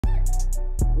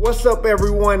What's up,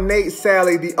 everyone? Nate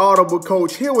Sally, the Audible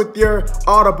coach, here with your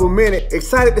Audible Minute.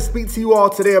 Excited to speak to you all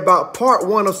today about part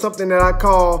one of something that I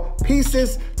call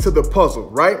pieces to the puzzle,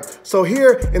 right? So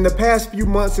here in the past few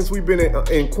months since we've been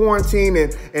in quarantine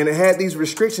and had these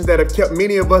restrictions that have kept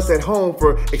many of us at home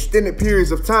for extended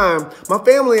periods of time, my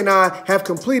family and I have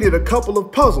completed a couple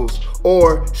of puzzles,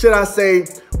 or should I say,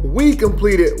 we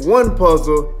completed one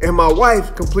puzzle and my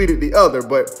wife completed the other,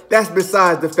 but that's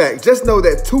besides the fact. Just know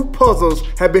that two puzzles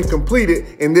have been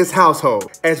completed in this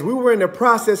household. As we were in the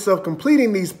process of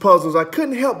completing these puzzles, I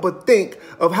couldn't help but think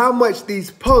of how much these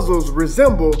puzzles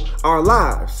resemble our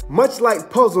lives. Much like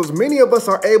puzzles, many of us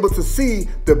are able to see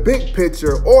the big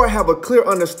picture or have a clear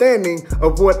understanding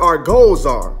of what our goals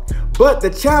are. But the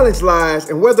challenge lies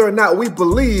in whether or not we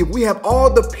believe we have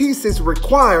all the pieces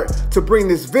required to bring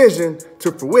this vision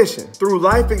to fruition. Through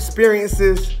life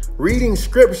experiences, reading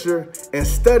scripture, and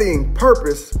studying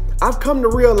purpose, I've come to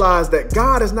realize that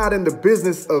God is not in the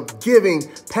business of giving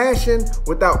passion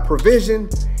without provision,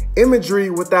 imagery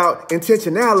without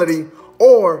intentionality,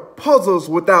 or puzzles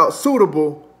without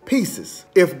suitable pieces.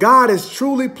 If God has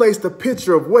truly placed a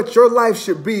picture of what your life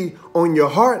should be on your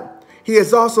heart, He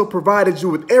has also provided you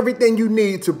with everything you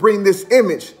need to bring this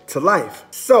image to life.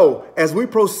 So, as we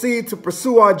proceed to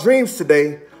pursue our dreams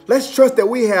today, let's trust that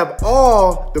we have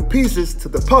all the pieces to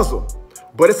the puzzle.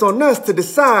 But it's on us to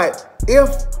decide if,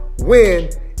 when,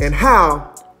 and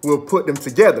how we'll put them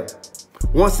together.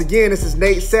 Once again, this is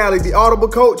Nate Sally, the Audible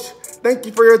coach. Thank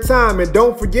you for your time, and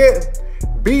don't forget,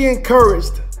 be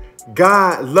encouraged.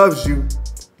 God loves you.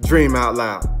 Dream out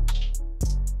loud.